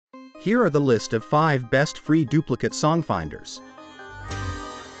Here are the list of 5 best free duplicate song finders.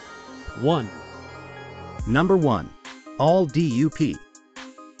 1. Number 1. AllDup.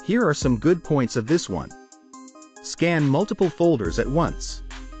 Here are some good points of this one. Scan multiple folders at once.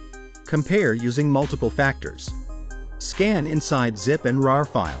 Compare using multiple factors. Scan inside zip and RAR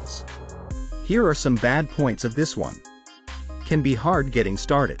files. Here are some bad points of this one. Can be hard getting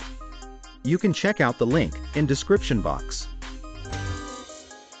started. You can check out the link in description box.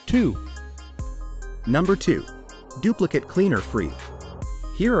 2. Number 2. Duplicate Cleaner Free.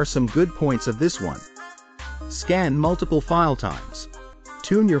 Here are some good points of this one. Scan multiple file times.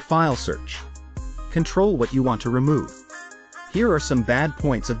 Tune your file search. Control what you want to remove. Here are some bad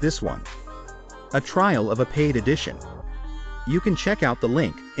points of this one. A trial of a paid edition. You can check out the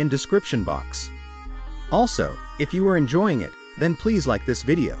link in description box. Also, if you are enjoying it, then please like this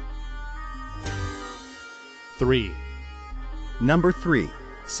video. 3. Number 3.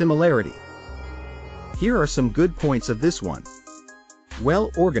 Similarity. Here are some good points of this one.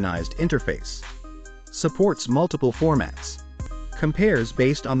 Well-organized interface. Supports multiple formats. Compares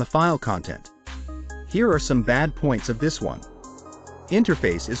based on the file content. Here are some bad points of this one.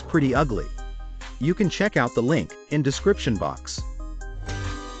 Interface is pretty ugly. You can check out the link in description box.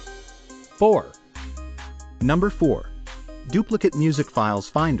 4. Number 4. Duplicate Music Files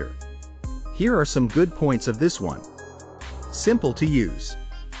Finder. Here are some good points of this one. Simple to use.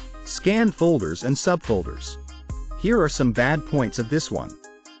 Scan folders and subfolders. Here are some bad points of this one.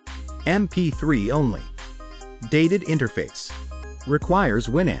 MP3 only. Dated interface. Requires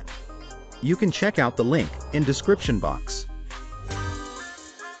Winamp. You can check out the link in description box.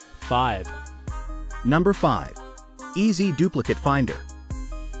 5. Number 5. Easy Duplicate Finder.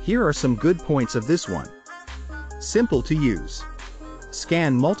 Here are some good points of this one. Simple to use.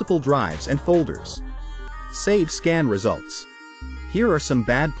 Scan multiple drives and folders. Save scan results. Here are some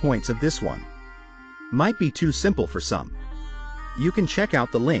bad points of this one. Might be too simple for some. You can check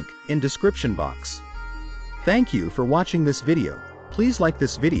out the link in description box. Thank you for watching this video. Please like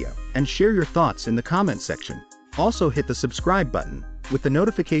this video and share your thoughts in the comment section. Also hit the subscribe button with the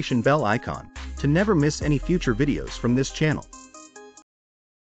notification bell icon to never miss any future videos from this channel.